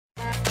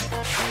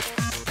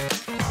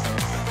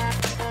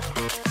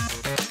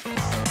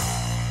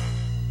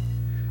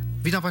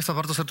Witam Państwa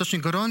bardzo serdecznie.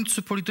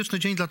 Gorący polityczny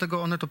dzień,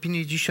 dlatego Onet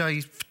Opinie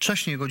dzisiaj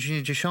wcześniej, o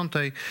godzinie 10.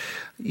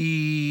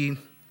 I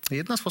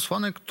jedna z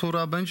posłanek,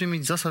 która będzie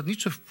mieć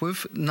zasadniczy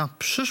wpływ na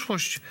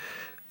przyszłość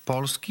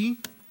Polski,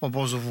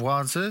 obozu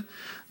władzy.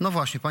 No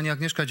właśnie, pani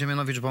Agnieszka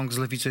Dziemianowicz-Bąk z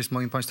Lewicy jest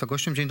moim Państwa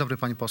gościem. Dzień dobry,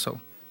 pani poseł.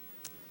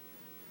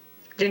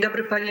 Dzień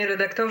dobry panie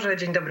redaktorze,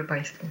 dzień dobry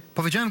państwu.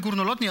 Powiedziałem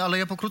górnolotnie, ale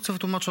ja pokrótce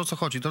wytłumaczę, o co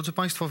chodzi. Drodzy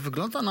Państwo,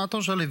 wygląda na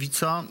to, że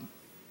Lewica,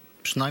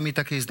 przynajmniej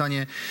takie jest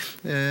zdanie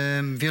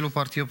wielu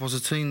partii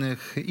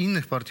opozycyjnych,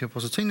 innych partii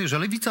opozycyjnych, że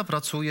Lewica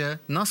pracuje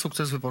na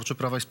sukces wyborczy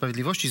Prawa i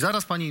Sprawiedliwości.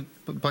 Zaraz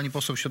pani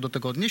poseł się do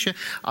tego odniesie,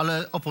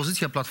 ale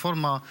opozycja,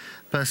 Platforma,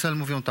 PSL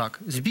mówią tak.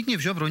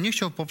 Zbigniew Ziobro nie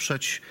chciał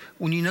poprzeć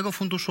Unijnego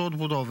Funduszu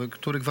Odbudowy,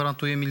 który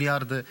gwarantuje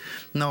miliardy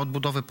na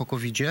odbudowę po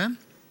COVID-zie.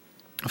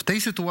 W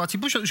tej sytuacji,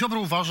 bo Ziobro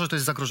uważa, że to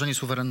jest zagrożenie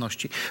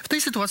suwerenności. W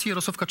tej sytuacji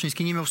Jarosław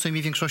Kaczyński nie miał w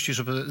Sejmie większości,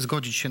 żeby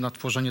zgodzić się na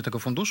tworzenie tego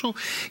funduszu.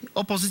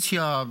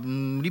 Opozycja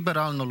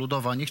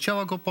liberalno-ludowa nie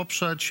chciała go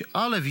poprzeć,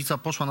 a Lewica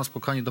poszła na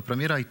spotkanie do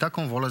premiera i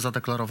taką wolę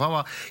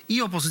zadeklarowała.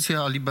 I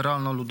opozycja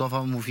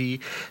liberalno-ludowa mówi,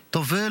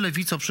 to wy,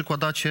 Lewico,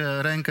 przykładacie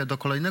rękę do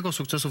kolejnego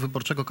sukcesu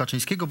wyborczego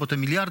Kaczyńskiego, bo te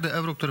miliardy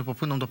euro, które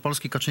popłyną do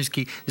Polski,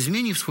 Kaczyński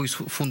zmieni w swój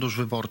fundusz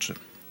wyborczy.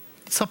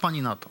 Co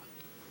pani na to?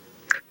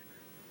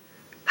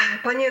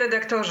 Panie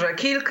redaktorze,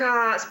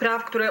 kilka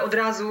spraw, które od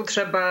razu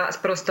trzeba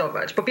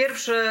sprostować. Po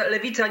pierwsze,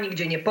 Lewica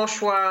nigdzie nie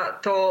poszła,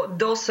 to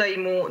do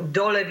Sejmu,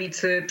 do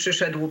Lewicy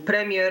przyszedł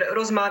premier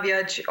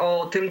rozmawiać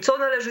o tym, co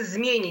należy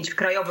zmienić w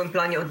Krajowym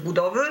Planie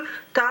Odbudowy,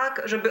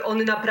 tak, żeby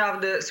on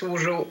naprawdę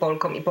służył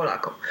Polkom i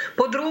Polakom.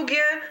 Po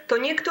drugie, to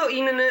nie kto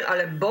inny,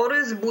 ale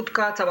Borys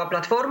Budka, cała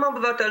Platforma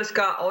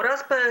Obywatelska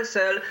oraz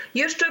PSL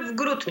jeszcze w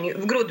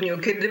grudniu,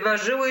 kiedy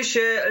ważyły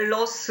się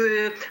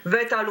losy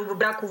weta lub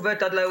braku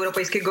weta dla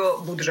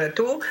europejskiego budżetu,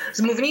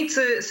 z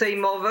mównicy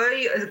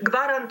sejmowej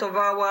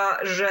gwarantowała,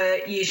 że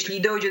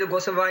jeśli dojdzie do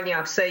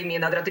głosowania w Sejmie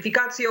nad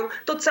ratyfikacją,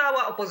 to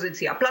cała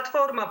opozycja,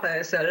 Platforma,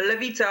 PSL,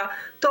 Lewica,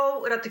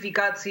 tą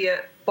ratyfikację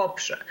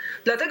poprze.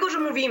 Dlatego, że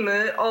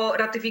mówimy o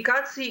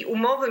ratyfikacji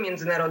umowy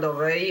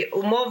międzynarodowej,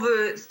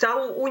 umowy z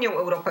całą Unią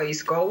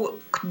Europejską,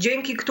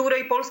 dzięki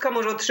której Polska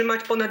może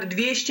otrzymać ponad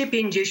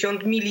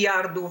 250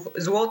 miliardów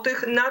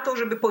złotych na to,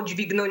 żeby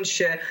podźwignąć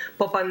się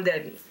po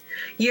pandemii.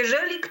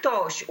 Jeżeli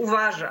ktoś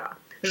uważa,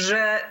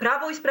 że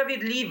Prawo i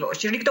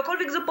Sprawiedliwość, jeżeli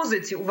ktokolwiek z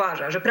opozycji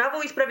uważa, że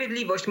Prawo i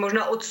Sprawiedliwość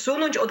można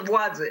odsunąć od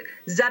władzy,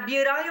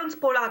 zabierając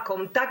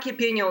Polakom takie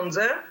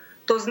pieniądze,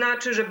 to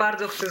znaczy, że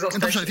bardzo chce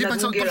zostać na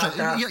długie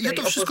lata. Ja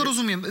to wszystko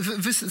rozumiem.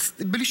 Wy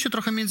byliście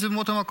trochę między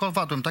młotem a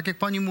kowadłem. Tak jak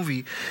pani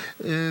mówi,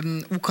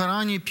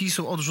 ukaranie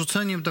PiS-u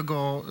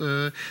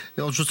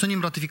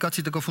odrzuceniem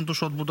ratyfikacji tego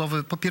funduszu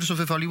odbudowy, po pierwsze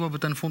wywaliłoby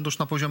ten fundusz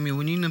na poziomie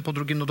unijnym, po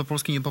drugie do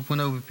Polski nie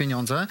popłynęłyby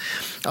pieniądze.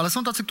 Ale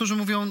są tacy, którzy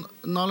mówią,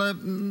 no ale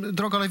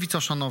droga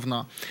Lewica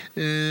szanowna,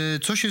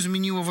 co się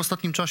zmieniło w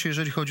ostatnim czasie,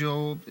 jeżeli chodzi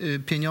o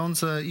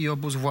pieniądze i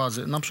obóz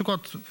władzy? Na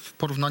przykład w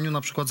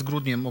porównaniu z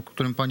grudniem, o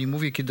którym pani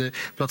mówi, kiedy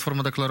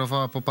Platforma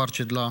deklarowała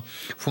poparcie dla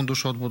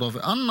Funduszu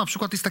Odbudowy. A na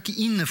przykład jest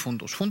taki inny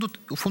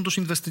fundusz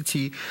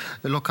inwestycji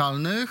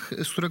lokalnych,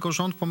 z którego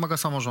rząd pomaga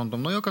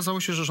samorządom. No i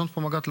okazało się, że rząd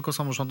pomaga tylko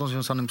samorządom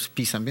związanym z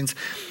PiS-em. Więc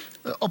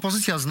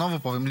opozycja, znowu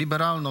powiem,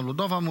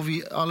 liberalno-ludowa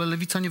mówi, ale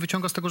Lewica nie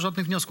wyciąga z tego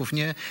żadnych wniosków.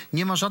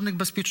 Nie ma żadnych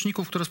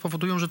bezpieczników, które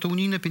spowodują, że te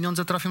unijne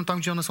pieniądze trafią tam,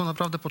 gdzie one są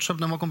naprawdę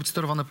potrzebne, mogą być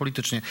sterowane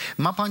politycznie.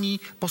 Ma pani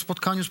po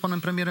spotkaniu z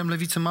panem premierem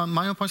Lewicy,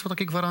 mają państwo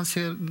takie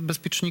gwarancje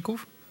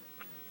bezpieczników?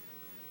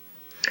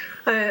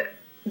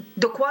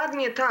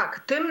 Dokładnie tak.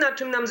 Tym, na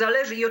czym nam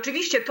zależy i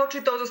oczywiście to,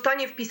 czy to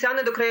zostanie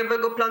wpisane do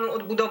Krajowego Planu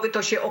Odbudowy,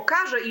 to się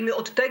okaże i my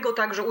od tego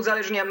także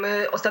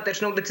uzależniamy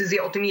ostateczną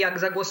decyzję o tym, jak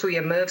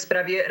zagłosujemy w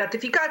sprawie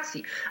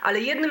ratyfikacji. Ale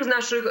jednym z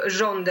naszych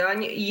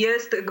żądań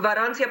jest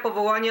gwarancja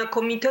powołania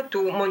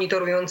komitetu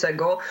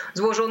monitorującego,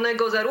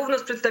 złożonego zarówno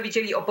z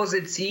przedstawicieli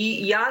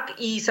opozycji, jak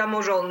i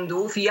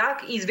samorządów,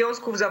 jak i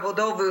związków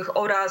zawodowych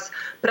oraz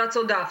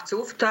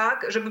pracodawców,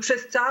 tak, żeby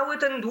przez cały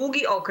ten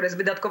długi okres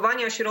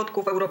wydatkowania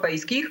środków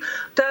europejskich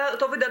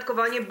to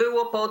wydatkowanie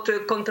było pod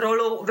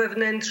kontrolą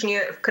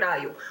wewnętrznie w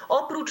kraju.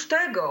 Oprócz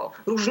tego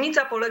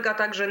różnica polega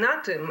także na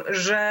tym,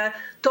 że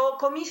to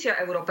Komisja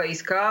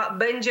Europejska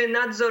będzie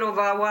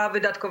nadzorowała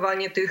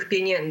wydatkowanie tych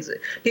pieniędzy.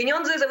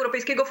 Pieniądze z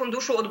Europejskiego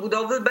Funduszu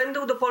Odbudowy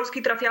będą do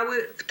Polski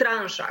trafiały w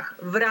transzach,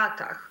 w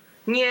ratach.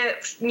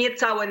 Nie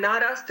całe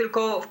naraz,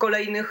 tylko w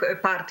kolejnych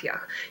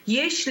partiach.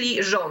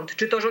 Jeśli rząd,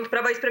 czy to rząd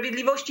Prawa i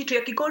Sprawiedliwości, czy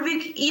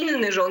jakikolwiek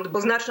inny rząd,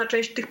 bo znaczna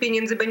część tych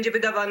pieniędzy będzie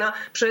wydawana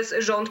przez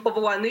rząd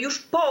powołany już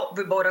po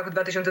wyborach w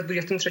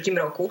 2023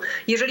 roku,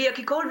 jeżeli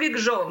jakikolwiek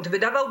rząd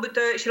wydawałby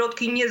te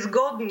środki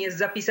niezgodnie z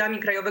zapisami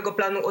Krajowego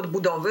Planu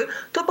Odbudowy,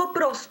 to po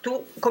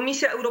prostu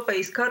Komisja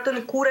Europejska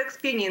ten kurek z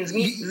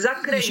pieniędzmi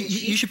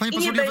zakręci i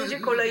nie będzie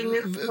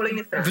kolejnych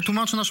transz.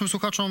 Wytłumaczę naszym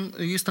słuchaczom,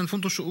 jest ten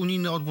Fundusz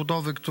Unijny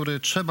Odbudowy, który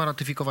trzeba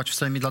ratyfikować w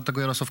Sejmie,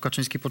 dlatego Jarosław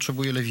Kaczyński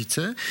potrzebuje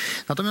Lewicy.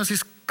 Natomiast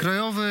jest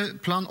Krajowy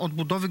Plan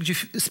Odbudowy, gdzie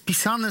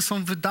spisane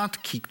są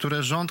wydatki,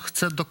 które rząd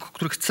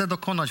których chce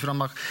dokonać w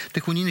ramach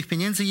tych unijnych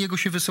pieniędzy i jego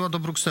się wysyła do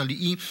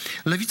Brukseli. I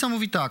Lewica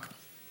mówi tak,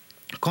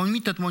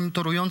 komitet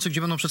monitorujący,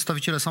 gdzie będą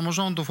przedstawiciele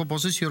samorządów,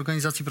 opozycji,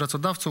 organizacji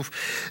pracodawców.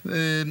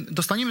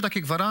 Dostaniemy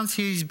takie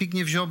gwarancje i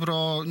Zbigniew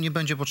Ziobro nie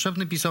będzie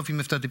potrzebny PiS-owi,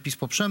 my wtedy PiS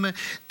poprzemy.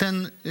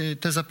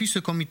 Te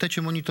zapisy w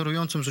komitecie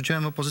monitorującym z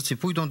udziałem opozycji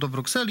pójdą do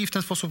Brukseli i w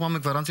ten sposób mamy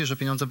gwarancję, że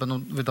pieniądze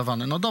będą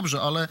wydawane. No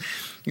dobrze, ale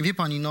wie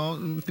pani, no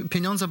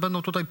pieniądze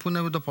będą tutaj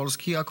płynęły do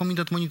Polski, a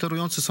komitet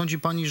monitorujący, sądzi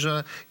pani,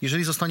 że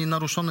jeżeli zostanie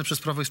naruszony przez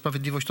Prawo i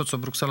Sprawiedliwość, to co,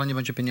 Bruksela nie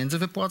będzie pieniędzy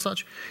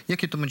wypłacać?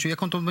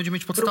 Jaką to będzie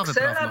mieć podstawę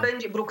prawną?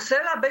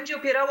 Bruksela będzie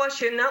opierała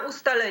się na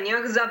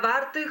ustaleniach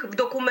zawartych w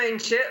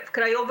dokumencie w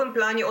Krajowym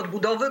Planie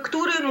Odbudowy,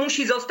 który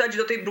musi zostać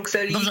do tej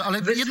Brukseli Dobrze,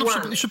 ale wysłany.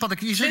 jeden przypadek.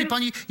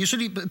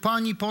 Jeżeli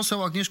pani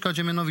poseł Agnieszka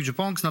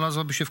Dziemianowicz-Bąk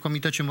znalazłaby się w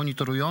komitecie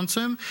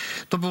monitorującym,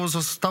 to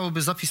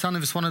zostałoby zapisane,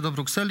 wysłane do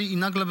Brukseli i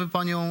nagle by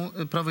panią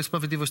Prawo i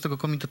Sprawiedliwość z tego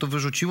komitetu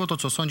wyrzuciło, to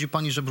co, sądzi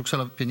pani, że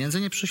Bruksela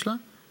pieniędzy nie przyśle?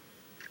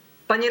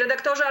 Panie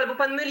redaktorze, albo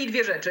pan myli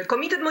dwie rzeczy.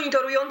 Komitet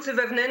monitorujący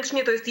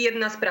wewnętrznie to jest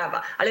jedna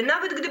sprawa, ale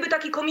nawet gdyby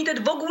taki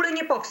komitet w ogóle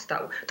nie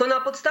powstał, to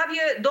na podstawie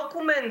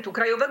dokumentu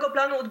Krajowego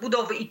Planu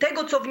Odbudowy i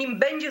tego, co w nim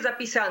będzie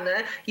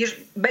zapisane,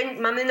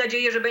 mamy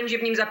nadzieję, że będzie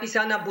w nim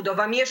zapisana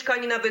budowa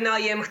mieszkań na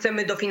wynajem,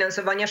 chcemy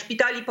dofinansowania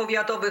szpitali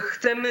powiatowych,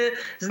 chcemy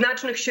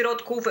znacznych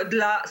środków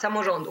dla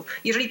samorządów.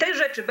 Jeżeli te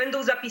rzeczy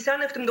będą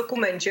zapisane w tym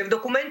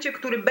dokumencie,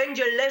 który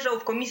będzie leżał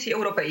w Komisji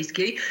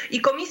Europejskiej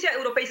i Komisja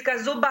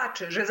Europejska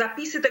zobaczy, że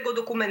zapisy tego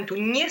dokumentu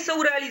nie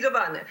są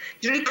realizowane.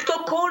 Jeżeli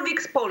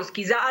ktokolwiek z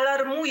Polski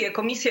zaalarmuje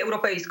Komisję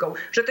Europejską,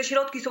 że te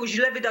środki są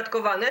źle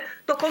wydatkowane,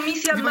 to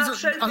Komisja ma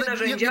wszelkie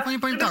narzędzia,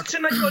 żeby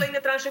wstrzymać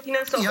kolejne transze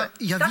finansowe.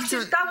 Tak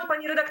się stało,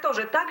 panie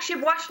redaktorze, tak się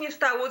właśnie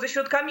stało ze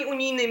środkami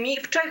unijnymi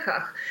w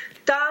Czechach.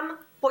 Tam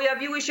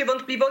pojawiły się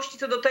wątpliwości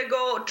co do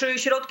tego, czy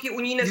środki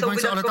unijne są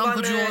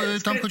wydatkowane. Ale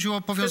tam chodziło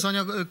o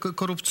powiązania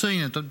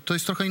korupcyjne. To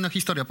jest trochę inna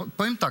historia.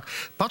 Powiem tak,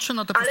 patrzę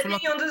na te postulaty. Ale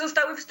pieniądze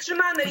zostały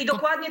wstrzymane i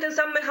dokładnie ten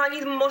sam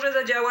mechanizm może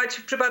zadziałać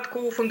w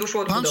przypadku Funduszu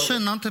Odbudowy. Patrzę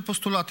na te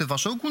postulaty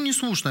wasze, ogólnie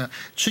słuszne.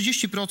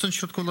 30%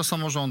 środków dla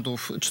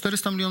samorządów,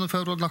 400 milionów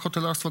euro dla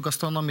hotelarstwa,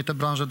 gastronomię, te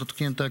branże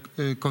dotknięte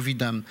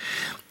COVID-em.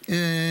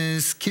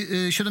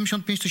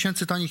 75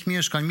 tysięcy tanich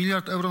mieszkań, 1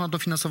 miliard euro na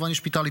dofinansowanie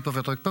szpitali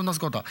powiatowych. Pełna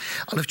zgoda.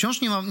 Ale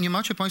wciąż nie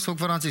macie państwo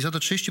gwarancji, że te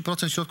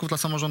 30% środków dla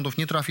samorządów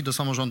nie trafi do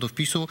samorządów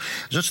PiS-u,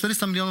 że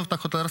 400 milionów na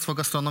hotelarstwo,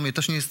 gastronomię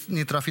też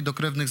nie trafi do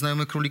krewnych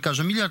znajomych królika,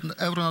 że 1 miliard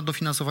euro na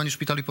dofinansowanie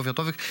szpitali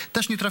powiatowych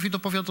też nie trafi do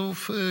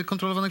powiatów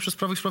kontrolowanych przez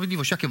Prawo i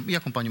Sprawiedliwość.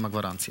 Jaką pani ma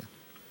gwarancję?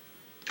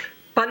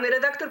 Pan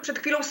redaktor przed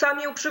chwilą sam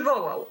ją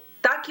przywołał.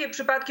 Takie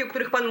przypadki, o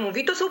których pan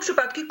mówi, to są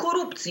przypadki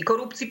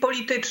korupcji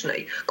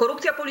politycznej.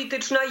 Korupcja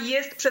polityczna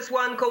jest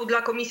przesłanką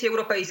dla Komisji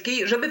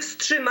Europejskiej, żeby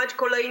wstrzymać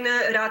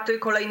kolejne raty,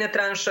 kolejne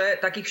transze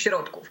takich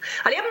środków.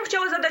 Ale ja bym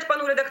chciała zadać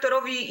panu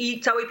redaktorowi i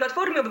całej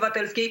Platformie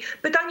Obywatelskiej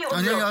pytanie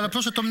odwrotne. Nie, ale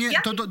proszę,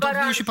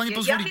 jeśli pani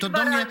pozwoli, to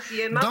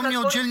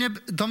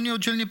do mnie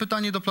oddzielnie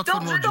pytanie do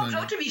Platformy. Dobrze,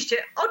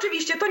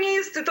 oczywiście, to nie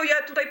jest, to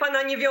ja tutaj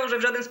pana nie wiążę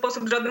w żaden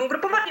sposób z żadnym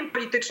ugrupowaniem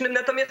politycznym,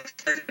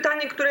 natomiast to jest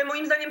pytanie, które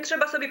moim zdaniem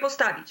trzeba sobie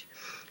postawić.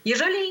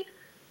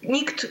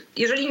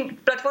 Jeżeli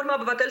Platforma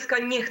Obywatelska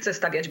nie chce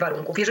stawiać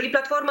warunków, jeżeli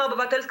Platforma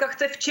Obywatelska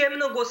chce w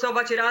ciemno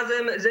głosować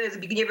razem ze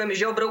Zbigniewem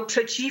Ziobrą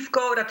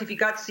przeciwko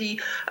ratyfikacji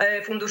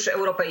funduszy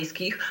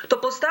europejskich, to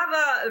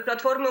postawa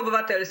Platformy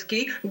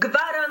Obywatelskiej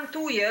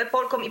gwarantuje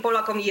Polkom i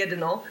Polakom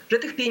jedno, że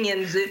tych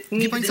pieniędzy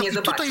nigdy nie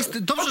zobaczą.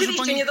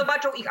 Oczywiście nie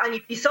zobaczą ich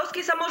ani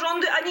pisowskie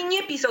samorządy, ani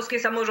niepisowskie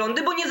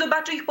samorządy, bo nie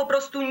zobaczy ich po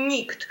prostu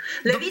nikt.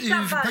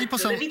 Lewica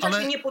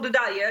się nie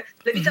poddaje.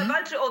 Lewica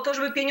walczy o to,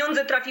 żeby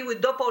pieniądze trafiły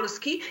do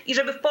Polski i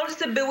żeby w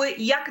Polsce były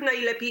jak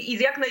najlepiej i z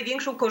jak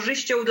największą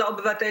korzyścią dla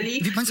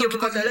obywateli i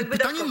obywatelek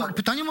wydatkowane.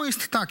 Pytanie moje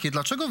jest takie,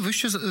 dlaczego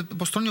wyście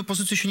po stronie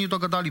opozycji się nie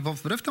dogadali? Bo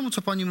wbrew temu,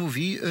 co pani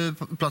mówi,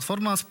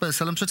 Platforma z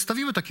PSL-em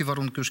przedstawiły takie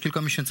warunki już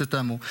kilka miesięcy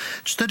temu.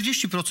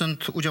 40%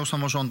 udział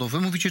samorządów,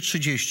 wy mówicie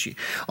 30%.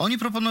 Oni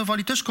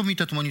proponowali też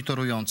komitet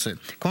monitorujący.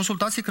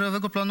 Konsultacje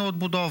Krajowego Planu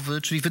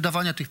Odbudowy, czyli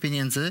wydawania tych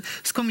pieniędzy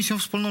z Komisją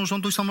Wspólną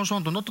Rządu i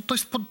Samorządu. No to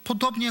jest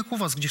podobnie jak u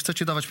was, gdzie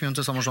chcecie dawać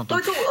pieniądze samorządom.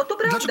 To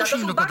prawda, dlaczego się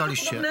nie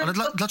dogadaliście? Ale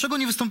dlaczego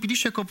nie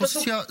wystąpiliście jako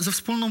opozycja ze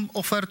wspólną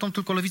ofertą,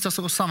 tylko Lewica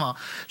sobie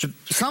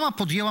sama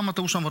podjęła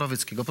Mateusza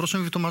Morawieckiego? Proszę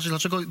mi wytłumaczyć,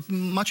 dlaczego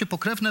macie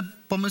pokrewne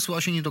pomysły,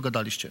 a się nie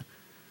dogadaliście?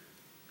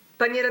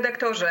 Panie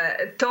redaktorze,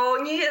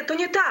 to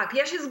nie tak.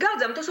 Ja się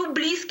zgadzam. To są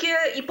bliskie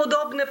i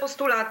podobne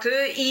postulaty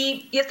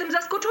i jestem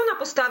zaskoczona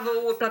postawą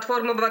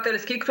Platformy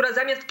Obywatelskiej, która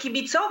zamiast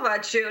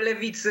kibicować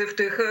lewicy w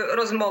tych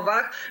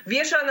rozmowach,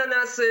 wiesza na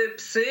nas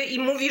psy i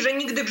mówi, że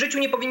nigdy w życiu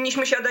nie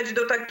powinniśmy siadać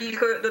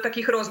do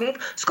takich rozmów,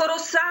 skoro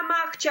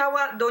sama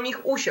chciała do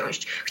nich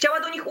usiąść.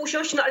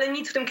 No ale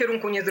nic w tym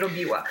kierunku nie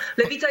zrobiła.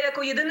 Lewica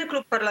jako jedyny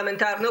klub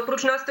parlamentarny,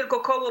 oprócz nas tylko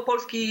koło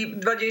Polski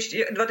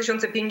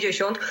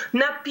 2050,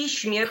 na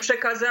piśmie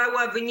przekazała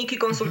wysłuchała wyniki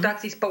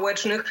konsultacji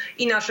społecznych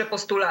i nasze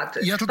postulaty.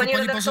 Panie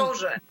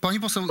redaktorze,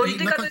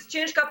 polityka to jest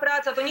ciężka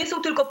praca, to nie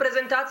są tylko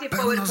prezentacje w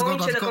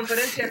PowerPoincie na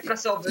konferencjach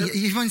prasowych.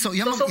 To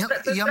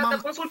jest praca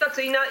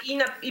konsultacyjna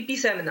i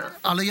pisemna.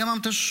 Ale ja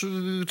mam też,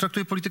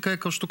 traktuję politykę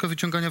jako sztukę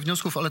wyciągania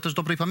wniosków, ale też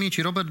dobrej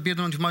pamięci. Robert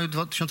Biedroń w maju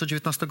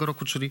 2019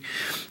 roku, czyli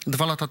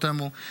 2 lata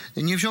temu,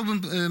 nie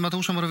wziąłbym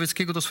Mateusza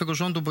Morawieckiego do swego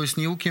rządu, bo jest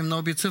nieukiem,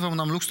 naobiecywał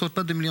nam luks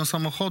torpedy, 1 milion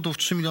samochodów,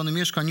 3 miliony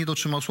mieszkań, nie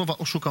dotrzymał słowa,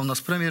 oszukał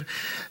nas premier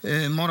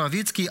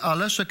Morawiecki, a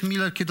Leszek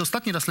Miller, kiedy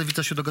ostatni raz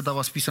Lewica się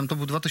dogadała z PiS-em, to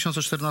był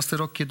 2014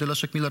 rok, kiedy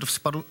Leszek Miller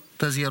wsparł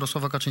tezę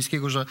Jarosława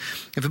Kaczyńskiego, że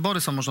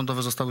wybory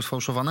samorządowe zostały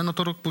sfałszowane, no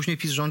to rok później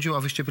PiS rządził,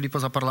 a wyście byli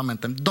poza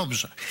parlamentem.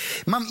 Dobrze.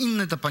 Mam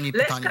inne do pani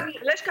pytania.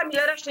 Leszka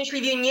Millera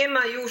szczęśliwie nie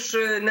ma już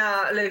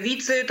na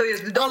lewicy, to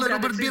jest dobra Ale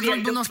Robert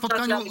Biedroń był na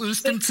spotkaniu,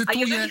 z tym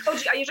cytuję.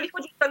 A jeżeli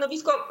chodzi o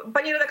stanowisko,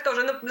 panie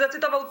redaktorze, no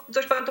zacytował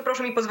coś pan, to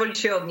proszę mi pozwolić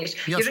się odnieść.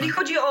 Jasne. Jeżeli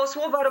chodzi o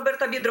słowa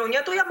Roberta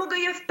Biedronia, to ja mogę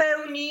je w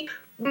pełni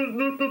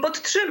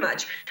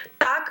podtrzymać.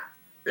 Tak,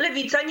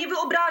 Lewica nie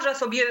wyobraża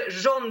sobie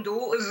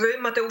rządu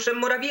z Mateuszem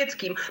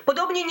Morawieckim.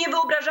 Podobnie nie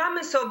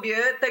wyobrażamy sobie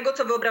tego,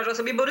 co wyobraża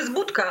sobie Borys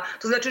Budka,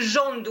 to znaczy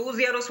rządu z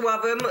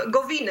Jarosławem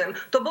Gowinem.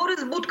 To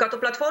Borys Budka, to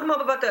Platforma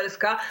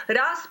Obywatelska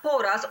raz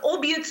po raz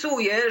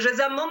obiecuje, że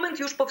za moment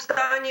już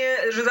powstanie,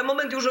 że za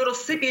moment już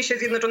rozsypie się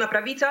Zjednoczona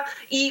Prawica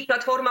i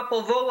Platforma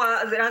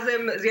powoła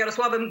razem z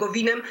Jarosławem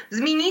Gowinem, z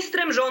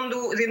ministrem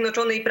rządu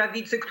Zjednoczonej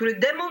Prawicy, który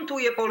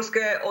demontuje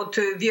Polskę od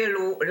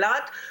wielu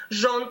lat,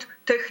 rząd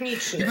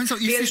techniczny.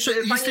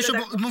 Jest jeszcze,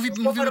 bo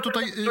mówimy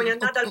tutaj...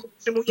 Nadal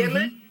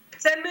podtrzymujemy.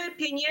 Chcemy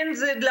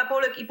pieniędzy dla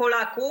Polek i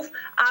Polaków,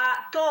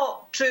 a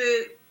to, czy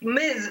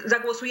my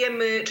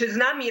zagłosujemy, czy z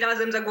nami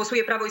razem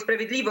zagłosuje Prawo i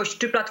Sprawiedliwość,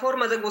 czy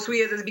Platforma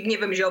zagłosuje ze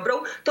Zbigniewem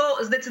Ziobrą,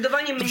 to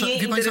zdecydowanie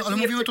mniej interesuje. Ale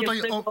mówimy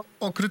tutaj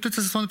o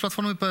krytyce ze strony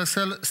Platformy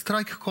PSL.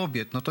 Strajk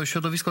kobiet. No to jest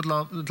środowisko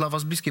dla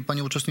was bliskie.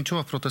 Pani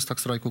uczestniczyła w protestach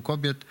strajku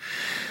kobiet.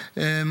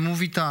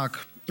 Mówi tak.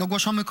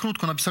 Ogłaszamy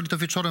krótko, napisali to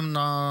wieczorem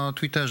na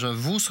Twitterze.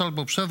 Wóz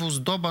albo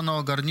przewóz, doba na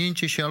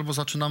ogarnięcie się, albo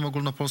zaczynamy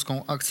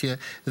ogólnopolską akcję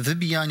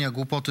wybijania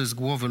głupoty z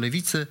głowy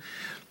lewicy.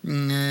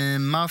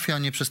 Mafia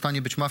nie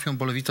przestanie być mafią,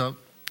 bo lewica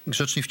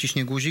grzecznie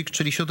wciśnie guzik,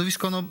 czyli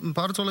środowisko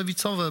bardzo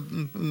lewicowe.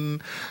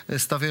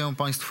 Stawiają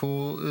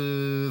państwu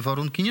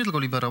warunki nie tylko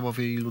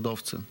liberałowie i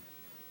ludowcy.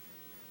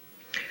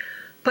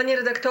 Panie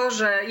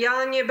redaktorze,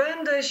 ja nie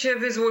będę się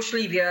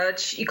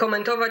wyzłośliwiać i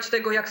komentować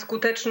tego, jak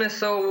skuteczne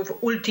są w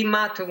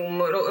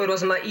ultimatum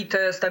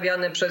rozmaite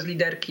stawiane przez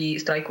liderki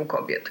strajku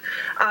kobiet.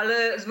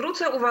 Ale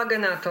zwrócę uwagę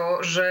na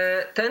to,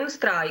 że ten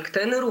strajk,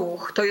 ten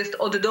ruch to jest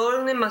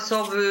oddolny,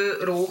 masowy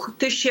ruch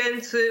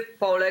tysięcy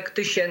Polek,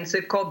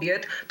 tysięcy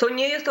kobiet. To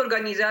nie jest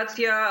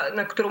organizacja,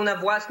 na którą na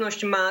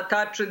własność ma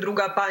ta czy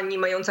druga pani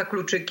mająca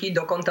kluczyki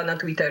do konta na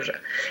Twitterze.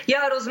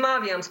 Ja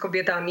rozmawiam z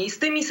kobietami, z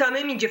tymi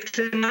samymi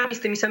dziewczynami, z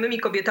tymi samymi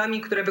kobietami,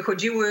 które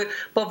wychodziły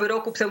po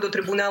wyroku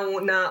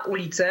pseudotrybunału na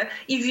ulicę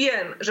i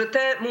wiem, że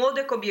te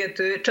młode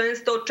kobiety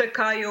często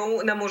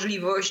czekają na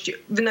możliwość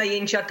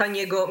wynajęcia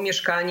taniego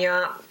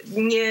mieszkania,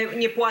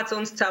 nie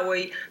płacąc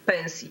całej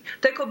pensji.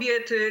 Te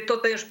kobiety to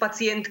też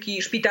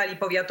pacjentki szpitali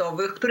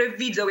powiatowych, które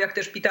widzą, jak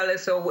te szpitale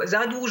są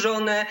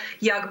zadłużone,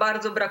 jak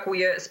bardzo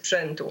brakuje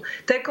sprzętu.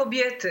 Te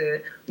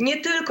kobiety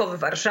nie tylko w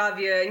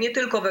Warszawie, nie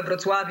tylko we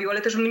Wrocławiu,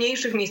 ale też w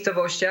mniejszych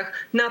miejscowościach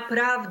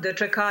naprawdę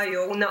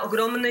czekają na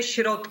ogromne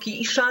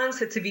środki i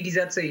szansę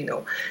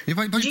cywilizacyjną.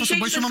 Pani poseł,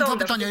 bo jeszcze mam dwa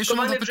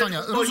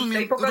pytania.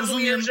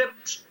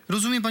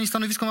 Rozumiem pani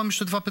stanowisko, mam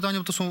jeszcze 2 pytania,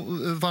 bo to są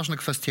ważne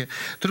kwestie.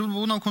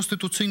 Trybunał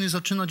Konstytucyjny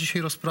zaczyna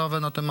dzisiaj rozprawę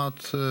na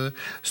temat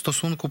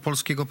stosunku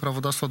polskiego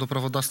prawodawstwa do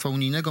prawodawstwa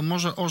unijnego.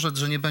 Może orzec,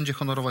 że nie będzie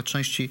honorować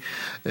części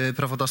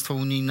prawodawstwa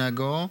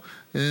unijnego.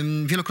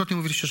 Wielokrotnie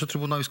mówiliście, że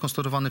Trybunał jest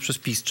konstruowany przez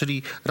PiS,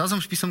 czyli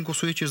razem z PiS-em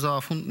głosujecie za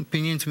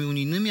pieniędzmi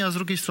unijnymi, a z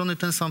drugiej strony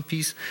ten sam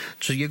PiS,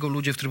 czy jego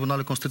ludzie w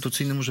Trybunale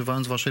Konstytucyjnym,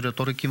 używając waszej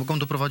retoryki, mogą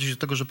doprowadzić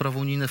do tego, że prawo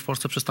unijne w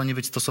Polsce przestanie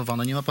być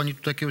stosowane. Nie ma pani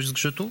tutaj jakiegoś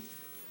zgrzytu?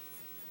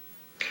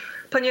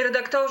 Panie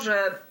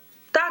redaktorze,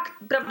 tak,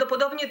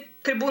 prawdopodobnie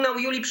Trybunał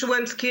Julii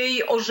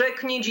Przyłębskiej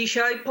orzeknie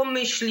dzisiaj po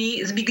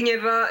myśli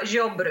Zbigniewa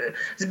Ziobry.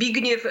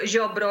 Zbigniew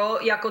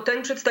Ziobro, jako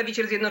ten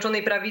przedstawiciel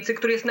Zjednoczonej Prawicy,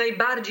 który jest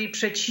najbardziej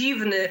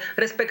przeciwny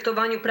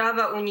respektowaniu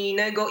prawa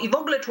unijnego i w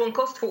ogóle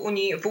członkostwu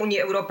w Unii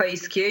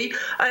Europejskiej,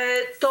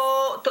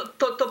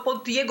 to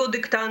pod jego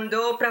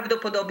dyktando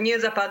prawdopodobnie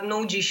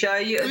zapadną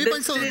dzisiaj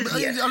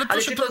decyzje. Ale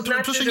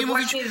proszę nie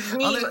mówić,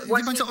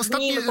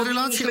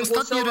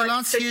 ostatnie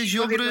relacje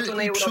Ziobry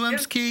i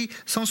Przyłębskiej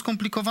są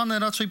skomplikowane.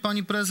 Raczej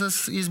pani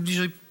prezes jest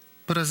bliżej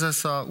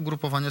prezesa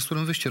ugrupowania, z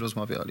którym wyście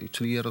rozmawiali,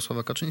 czyli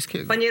Jarosława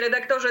Kaczyńskiego. Panie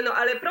redaktorze,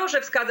 ale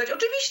proszę wskazać.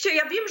 Oczywiście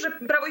ja wiem, że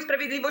Prawo i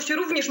Sprawiedliwość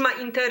również ma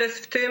interes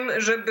w tym,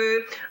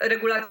 żeby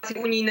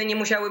regulacje unijne nie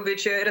musiały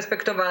być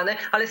respektowane,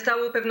 ale z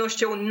całą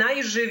pewnością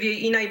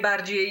najżywiej i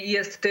najbardziej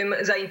jest tym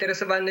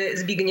zainteresowany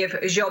Zbigniew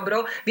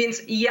Ziobro,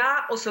 więc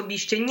ja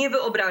osobiście nie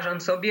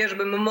wyobrażam sobie,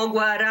 żebym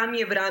mogła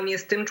ramię w ramię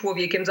z tym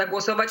człowiekiem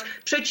zagłosować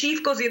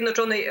przeciwko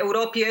Zjednoczonej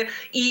Europie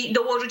i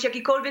dołożyć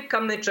jakikolwiek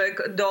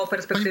kamyczek do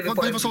perspektywy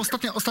Polski.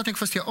 Ostatnia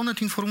kwestia.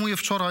 Onet informuje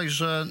wczoraj,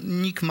 że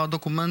NIK ma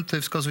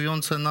dokumenty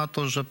wskazujące na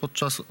to, że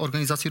podczas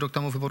organizacji rok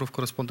temu wyborów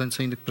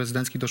korespondencyjnych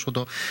prezydenckich doszło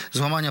do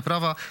złamania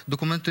prawa.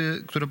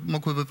 Dokumenty, które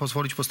mogłyby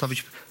pozwolić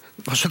postawić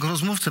waszego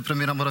rozmówcę,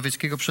 premiera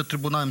Morawieckiego, przed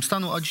Trybunałem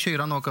Stanu, a dzisiaj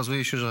rano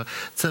okazuje się, że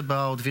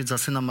CBA odwiedza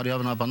syna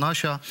Mariana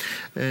Banasia,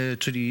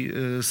 czyli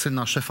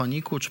syna szefa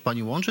NIK-u. Czy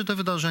pani łączy te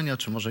wydarzenia,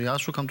 czy może ja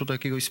szukam tutaj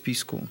jakiegoś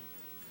spisku?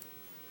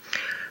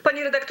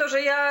 Panie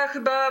redaktorze, ja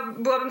chyba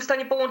byłabym w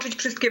stanie połączyć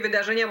wszystkie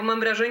wydarzenia, bo mam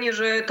wrażenie,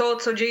 że to,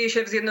 co dzieje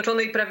się w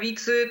Zjednoczonej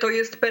Prawicy, to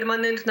jest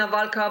permanentna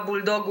walka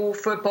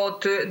bulldogów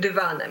pod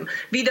dywanem.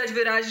 Widać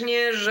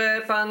wyraźnie,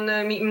 że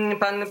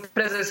pan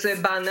prezes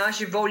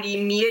Banaś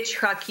woli mieć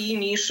haki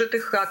niż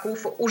tych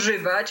haków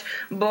używać,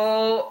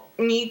 bo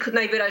NIK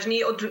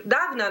najwyraźniej od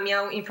dawna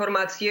miał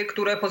informacje,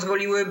 które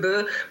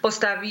pozwoliłyby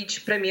postawić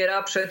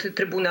premiera przed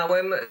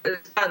Trybunałem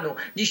Stanu.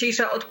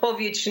 Dzisiejsza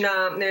odpowiedź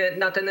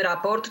na ten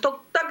raport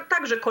to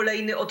także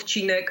kolejny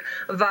odcinek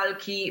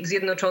walki w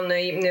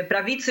Zjednoczonej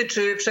Prawicy,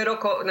 czy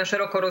na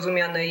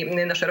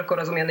szeroko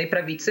rozumianej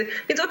prawicy.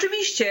 Więc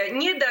oczywiście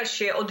nie da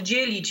się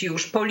oddzielić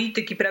już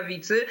polityki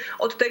prawicy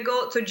od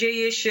tego, co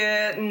dzieje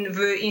się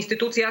w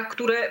instytucjach,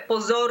 które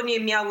pozornie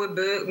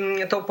miałyby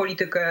tą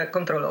politykę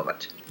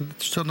kontrolować.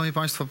 Szanowni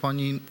Państwo,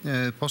 pani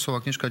poseł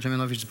Agnieszka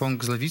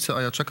Dziemianowicz-Bąk z Lewicy,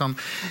 a ja czekam,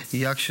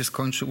 jak się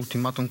skończy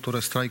ultimatum,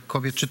 które Strajk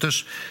Kobiet, czy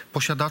też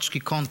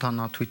posiadaczki konta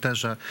na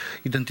Twitterze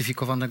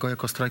identyfikowanego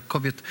jako Strajk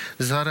Kobiet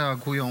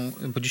zareagują,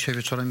 bo dzisiaj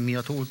wieczorem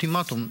mija to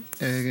ultimatum,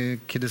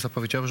 kiedy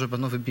zapowiedziały, że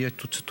będą wybijać,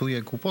 tu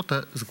cytuję,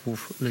 głupotę z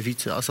głów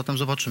Lewicy. A zatem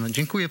zobaczymy.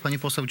 Dziękuję pani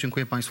poseł,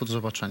 dziękuję państwu, do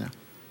zobaczenia.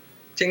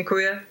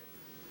 Dziękuję.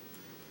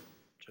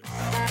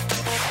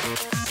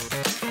 Cześć.